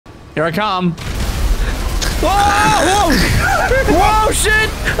Here I come. Whoa! Whoa, shit!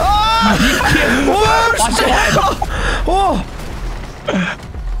 Oh! Whoa, shit! Oh!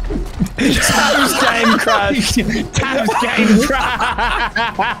 Tab's game crash. Tab's game crash.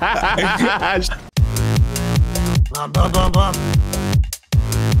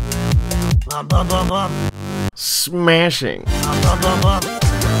 Smashing.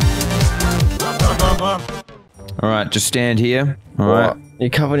 All right, just stand here. All right. You're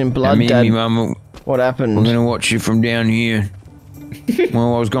covered in blood, Me Dad. and me mum, What happened? I'm gonna watch you from down here.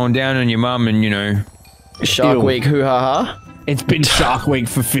 Well, I was going down on your mum, and you know. Shark Ew. Week, hoo-ha-ha? It's been Shark Week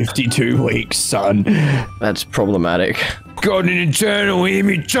for 52 weeks, son. That's problematic. Got an internal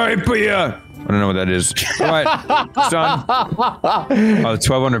hematopoeia. I don't know what that is. Right, son. Oh,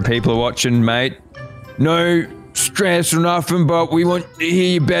 1,200 people are watching, mate. No stress or nothing, but we want to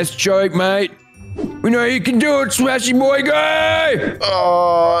hear your best joke, mate. We know you can do it, Smashy Boy Guy!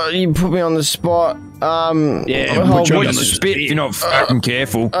 Oh, you put me on the spot. Yeah, oh, put you on What's the spit if you're not fucking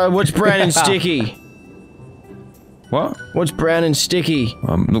careful? what's brown and sticky? What? What's brown and sticky?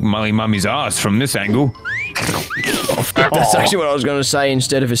 Look, Mully Mummy's ass from this angle. That's actually what I was going to say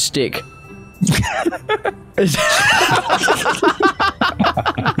instead of a stick.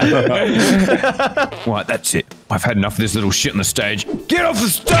 Right, that's it. I've had enough of this little shit on the stage. Get off the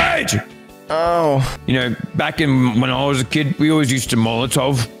stage! Oh, You know, back in when I was a kid, we always used to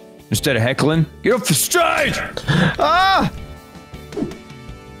Molotov instead of heckling. Get off the stage! ah!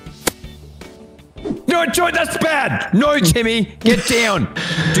 No, Joy, that's bad! No, Timmy, get down!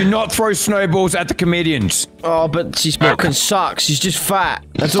 Do not throw snowballs at the comedians. Oh, but she's fucking sucks. She's just fat.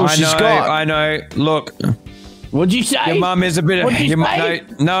 That's all I she's know, got. I know. Look, What'd you say? your mum is a bit of... What'd you say?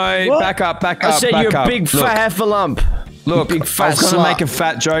 No, What? back up, back up, I said back you're a up. big Look, fat heifer lump. Look, big I fat was going to slut. make a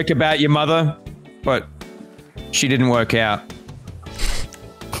fat joke about your mother, but she didn't work out.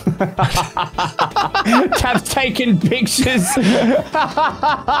 Tab's taking pictures. Hey,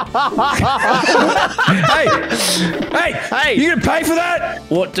 you gonna pay for that?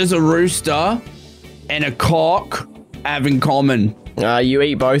 What does a rooster and a cock have in common? You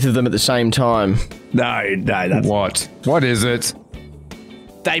eat both of them at the same time. No, that's... What? What is it?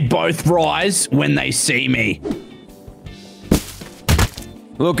 They both rise when they see me.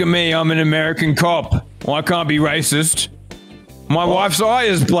 Look at me, I'm an American cop. Well, I can't be racist. My wife's eye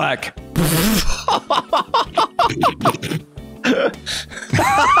is black.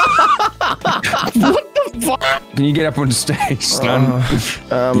 What the fuck? Can you get up on stage, son? You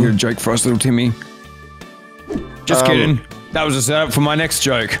got a joke for us, little Timmy? Just kidding. That was a setup for my next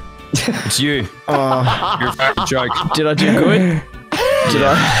joke. It's you. You're a fucking joke. Did I do good? Did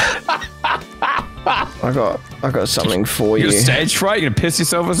I? I got something for You you. got a stage fright? You gonna piss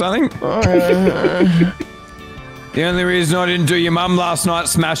yourself or something? The only reason I didn't do your mum last night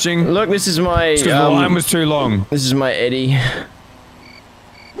smashing Look, this is my. because the line was too long. This is my Eddie.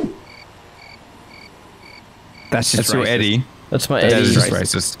 That's That's your Eddie. That's my That Eddie. is just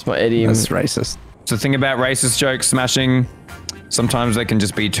racist. That's my Eddie. That's racist. So the thing about racist jokes smashing, sometimes they can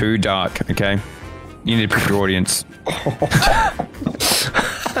just be too dark, okay? You need to pick your audience.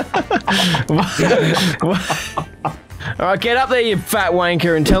 Alright, get up there, you fat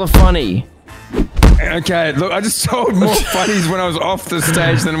wanker, and tell a funny. Okay, look, I just told more funnies when I was off the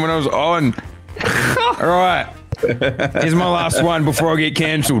stage than when I was on. Alright. Here's my last one before I get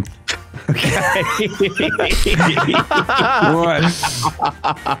cancelled. Okay. Right.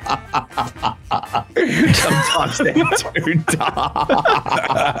 Sometimes they're too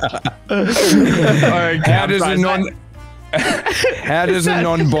dark. Okay, How does a non... How does a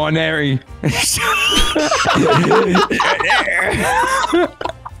non-binary...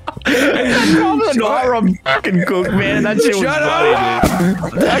 An Iron fucking cook, man. That shit was Shut funny,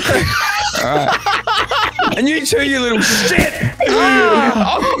 up! And you too, you little shit!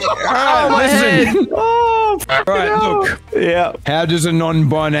 Oh, my head! dude. Oh, Right, look. yeah. How does a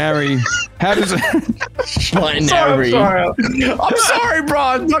non-binary... How does a... Binary. I'm sorry, bro.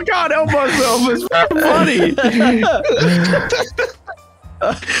 I can't help myself. It's funny.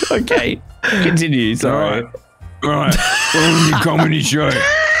 Okay. Continue. Sorry. Right. Welcome to comedy show.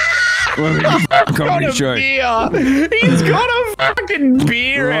 Welcome to comedy Got a show. beer. He's got a fucking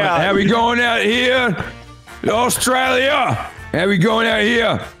beer Right, out. how we going out here? Australia. How we going out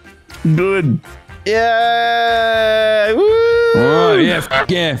here? Good. Yeah! Woo! Oh, yeah,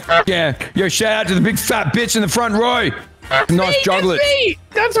 yeah. Yo, shout out to the big fat bitch in the front row. Nice juggler.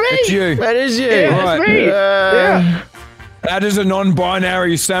 That's me. It's you. That is you. Yeah, that's me. Yeah. How does a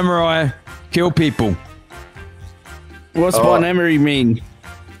non-binary samurai kill people? What's binary mean?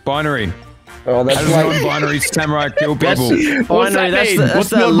 Binary. Oh, that's How does like non-binary samurai kill people? What's binary. that mean? That's What's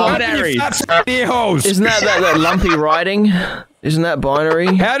that non-binary? Ear holes. Isn't that lumpy writing? Isn't that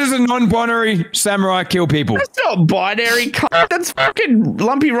binary? How does a non-binary samurai kill people? That's not binary. That's fucking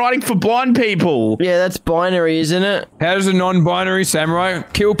lumpy writing for blind people. Yeah, that's binary, isn't it? How does a non-binary samurai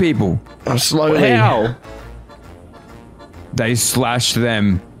kill people? Oh, slowly. How? They slash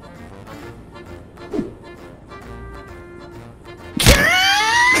them.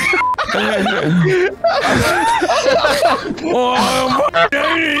 Oh, I hate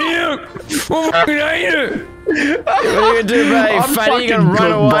it. I hate it. What are you gonna do, babe? Fatty, you gonna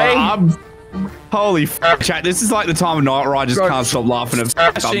run good, away? bro. Holy chat! This is like the time of night where I just can't stop laughing at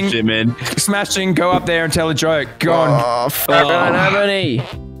some Smashing. shit, man. Smashing, go up there and tell a joke. Go on. Oh, fuck, I don't have any.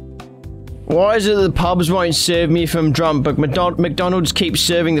 Why is it the pubs won't serve me if I'm drunk, but McDonald's keeps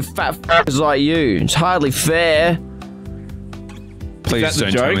serving the fat f***ers like you? It's hardly fair. Please Is that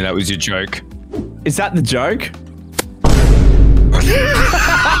the don't tell joke? me that was your joke. Is that the joke?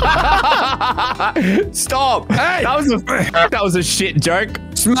 Stop! Hey! That was a shit joke.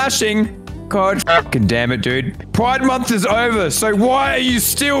 Smashing. God fucking damn it, dude. Pride Month is over, so why are you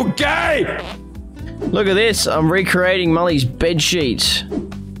still gay? Look at this. I'm recreating Mully's bed sheets.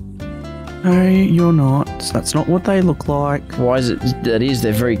 No, you're not. That's not what they look like. Why is it? That is.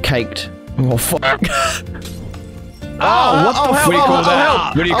 They're very caked. Oh fuck. What the What do you call that?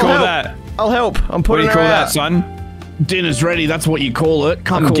 help. What do you I'll call help. that? I'll help. I'm What do putting you her call out. that, son? Dinner's ready. That's what you call it.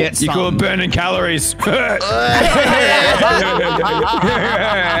 Come Cool. get some. You call it burning calories.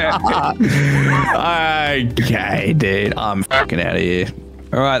 Okay, dude. I'm fucking out of here.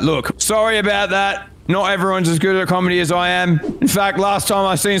 All right, look. Sorry about that. Not everyone's as good at comedy as I am. In fact, last time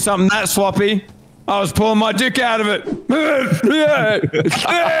I seen something that sloppy, I was pulling my dick out of it.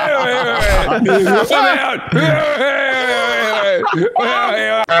 I'm out.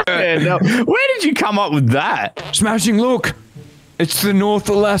 Yeah, no. Where did you come up with that? Smashing, look. It's the North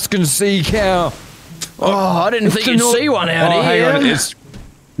Alaskan sea cow. Oh, I didn't think the you'd North- see one out Oh, here. hang on.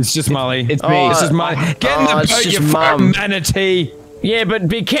 It's just Mully. It's me. This is Mully. Get in the it's boat, just you fucking Mum. manatee. Yeah, but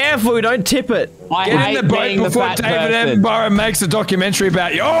be careful. Don't tip it. I Get hate in the boat being before fat David person. Attenborough makes a documentary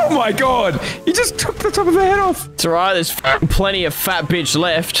about you. Oh my god! You just took the top of her head off. It's alright. There's plenty of fat bitch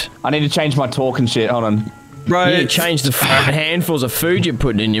left. I need to change my talk and shit. Hold on. Right. You need to change the handfuls of food you're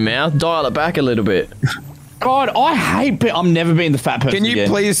putting in your mouth. Dial it back a little bit. God, I hate. I'm never being the fat person Can you again.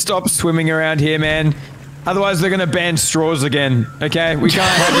 please stop swimming around here, man? Otherwise, they're gonna ban straws again. Okay, we can't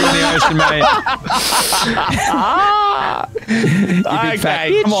have you in the ocean, mate. Okay, fat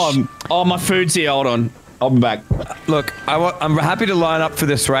bitch. come on. Oh, my food's here. Hold on. I'll be back. Look, I'm happy to line up for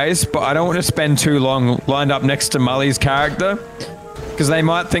this race, but I don't want to spend too long lined up next to Mully's character, because they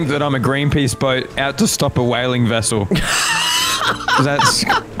might think that I'm a Greenpeace boat out to stop a whaling vessel. 'Cause that's.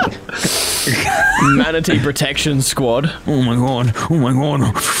 Manatee Protection Squad. Oh my god! Oh my god!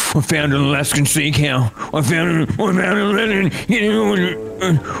 I found an Alaskan sea cow. I found it. Oh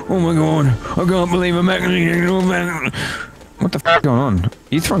my god! I can't believe I'm back. What the f going on? Are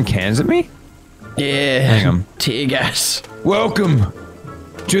you throwing cans at me? Yeah. Hang on. Tear gas. Welcome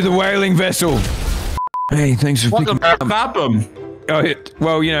to the whaling vessel. Hey, thanks for picking me up. happened? Oh,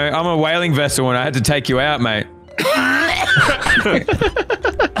 well, you know, I'm a whaling vessel and I had to take you out, mate.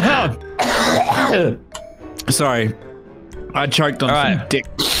 Sorry. I choked on All some right. dick.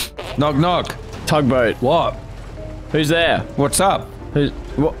 Knock, knock. Tugboat. What? Who's there? What's up? Who's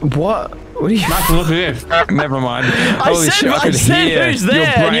what? What? What are you? Look at this. Never mind. I Holy shit, I could hear who's your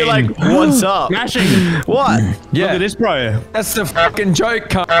there, and you're brain. like, what's up? Smashing. What? Yeah, Look at this, bro. that's the fucking joke,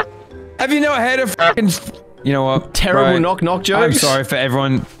 cunt. Have you not heard of fucking... You know what? Terrible bro? knock-knock jokes? I'm sorry for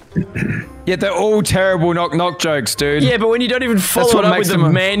everyone. Yeah, they're all terrible knock-knock jokes, dude. Yeah, but when you don't even follow what it up makes with the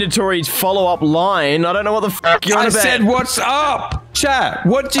them a- mandatory follow-up line, I don't know what the fuck you're on I about. said, what's up? Chat,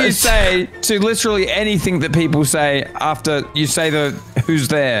 what do you say to literally anything that people say after you say the who's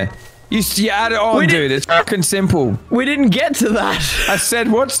there? You add it on, We did- dude. It's fucking simple. We didn't get to that. I said,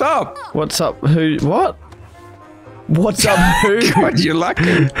 what's up? What's up? Who? What? What's up? Who? God, you're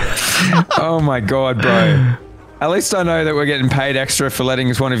lucky. Oh my god, bro. At least I know that we're getting paid extra for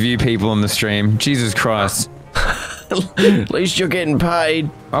letting one of you people on the stream. Jesus Christ. At least you're getting paid.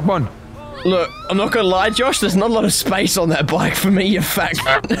 Up on. Look, I'm not gonna lie, Josh. There's not a lot of space on that bike for me, you fat.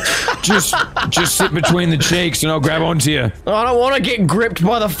 Just sit between the cheeks and I'll grab onto you. I don't want to get gripped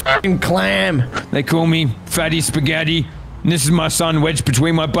by the fucking clam. They call me Fatty Spaghetti. And this is my son wedged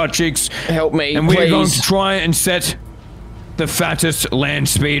between my butt cheeks. Help me, And we're going please. to try and set the fattest land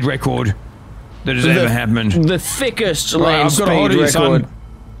speed record that has ever happened. The thickest Right, land I've got a speed hold of you, record. son.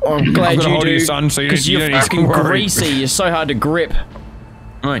 Oh, I'm glad I've got a you hold of do. you, son, so you Because don't you're need to fucking worry. greasy. You're so hard to grip.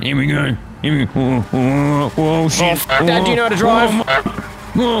 Right, here we go. Oh, shit. Dad, do you know how to drive?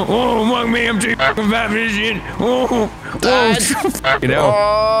 Fuck me, I'm too fucking fat for this shit. Dad. Fucking hell.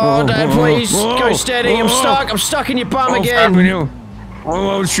 Oh, Dad, please go steady. I'm stuck in your bum again. Fucking hell.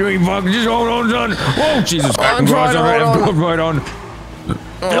 Oh, sure, fuck. Just hold on, son. Oh, Jesus I'm fucking trying Christ. to hold on. Right on.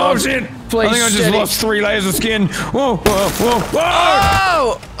 Oh, shit. Please, I think I just steady. lost 3 layers of skin. Whoa, whoa,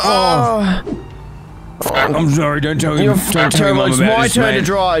 whoa. Oh! I'm sorry, don't tell You're don't tell your terrible. mum It's about my this, turn to mate.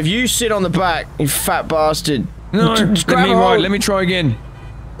 drive. You sit on the back, you fat bastard. No, Just grab a hold. Let me try again.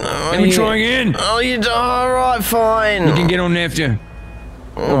 Let me try again. Oh, alright, fine. You can get on after.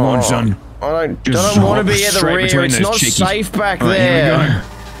 Come on, son. I don't Just want to be at the straight rear. between It's those not chickies. safe back All right, here we there. go.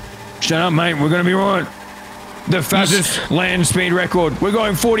 Shut up, mate. We're gonna be right. The fastest land speed record. We're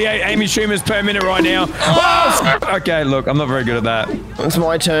going 48 Amy Schumers per minute right now. Oh! Okay, look, I'm not very good at that. It's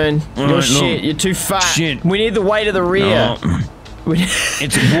my turn. You're Alright, shit. look. You're too fat. Shit. We need the weight of the rear. Oh, We-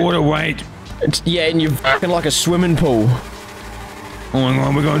 it's water weight. yeah, and you're fucking like a swimming pool. Oh my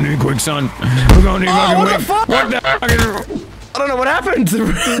god, we're going too quick, son. We're going too fucking what the quick. fuck? What the fuck is... I don't know what happened.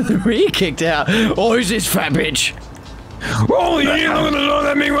 The rear kicked out. Oh, who's this fat bitch? Holy shit, look at the song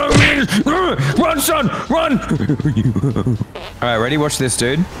that big fucking... Run, son, run! Alright, ready? Watch this,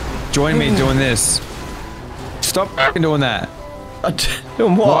 dude. Join me doing this. Stop fucking doing that.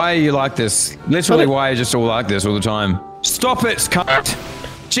 Doing what? Why are you like this? Literally, why are you just all like this all the time? Stop it, cunt!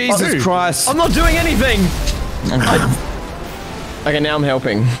 Jesus Christ. I'm not doing anything. Okay, now I'm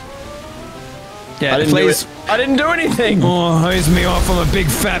helping. Yeah, I didn't please. do it. I didn't do anything. Oh, hose me off. I'm a big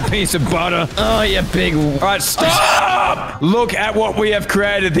fat piece of butter. Oh, you big. Alright, stop! Look at what we have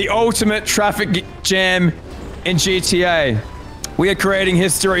created. The ultimate traffic jam in GTA. We are creating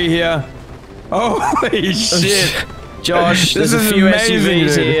history here. Holy shit. Josh, This there's a is few amazing,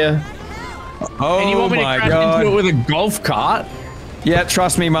 SUVs dude. here. Oh And you want me to my crash god. into it with a golf cart? Yeah,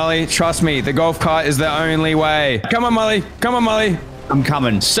 trust me, Mully. Trust me. The golf cart is the only way. Come on, Mully. Come on, Mully. I'm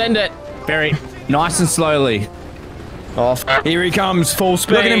coming. Send it. Very nice and slowly. Off. Here he comes. Full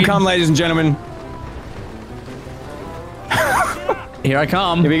speed. Look at him come, ladies and gentlemen. Here I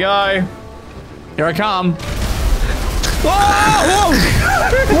come. Here we go. Here I come. Whoa!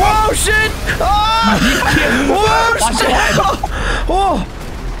 Whoa, shit! Oh! Whoa, shit! Oh!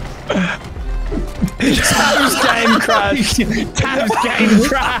 Tab's game crash. Tab's game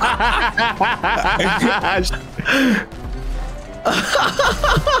crash.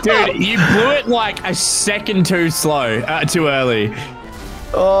 Dude, you blew it like a second too early.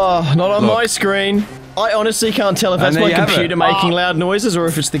 Oh, not on Look. my screen. I honestly can't tell if that's there my you have it. computer making loud noises or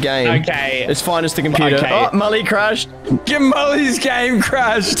if it's the game. Okay. It's fine, it's the computer. Okay. Oh, Mully crashed. Get Mully's game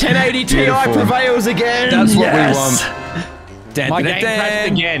crashed. 1080 Ti Beautiful. prevails again. That's what Yes. we want. My game crashed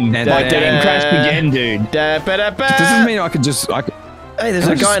again. Dun, My dun, game dun. crashed again, dude. Da, ba, da, ba. Does this mean I could just... Hey, there's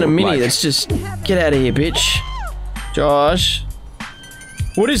I a guy in a just, mini like- that's just... Get out of here, bitch. Josh.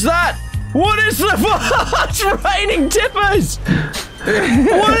 What is that? What is the... It's raining tippers!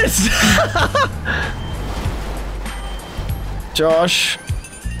 What is... Josh.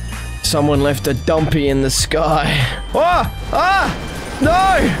 Someone left a dumpy in the sky. Oh! Ah!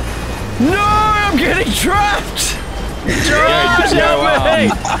 No! No! I'm getting trapped! Josh, help me!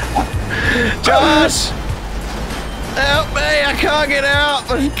 Josh! Help me! I can't get out!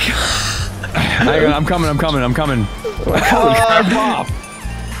 Hang on, I'm coming.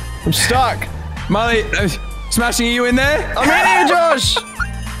 I'm stuck. Mully, Smashing, are you in there? I'm in here, Josh!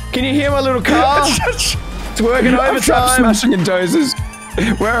 Can you hear my little car? It's working I'm trapped overtime. smashing in dozers.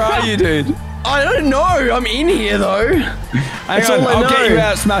 Where are you, dude? I don't know. I'm in here, though. Hang That's on, all I I'll get know. you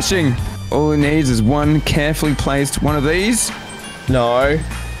out, Smashing. All it needs is one carefully placed one of these. No.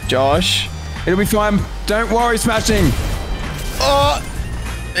 Josh. It'll be fine. Don't worry, Smashing. Oh!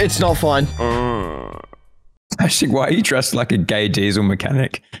 It's not fine. Smashing, why are you dressed like a gay diesel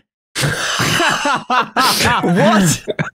mechanic? What?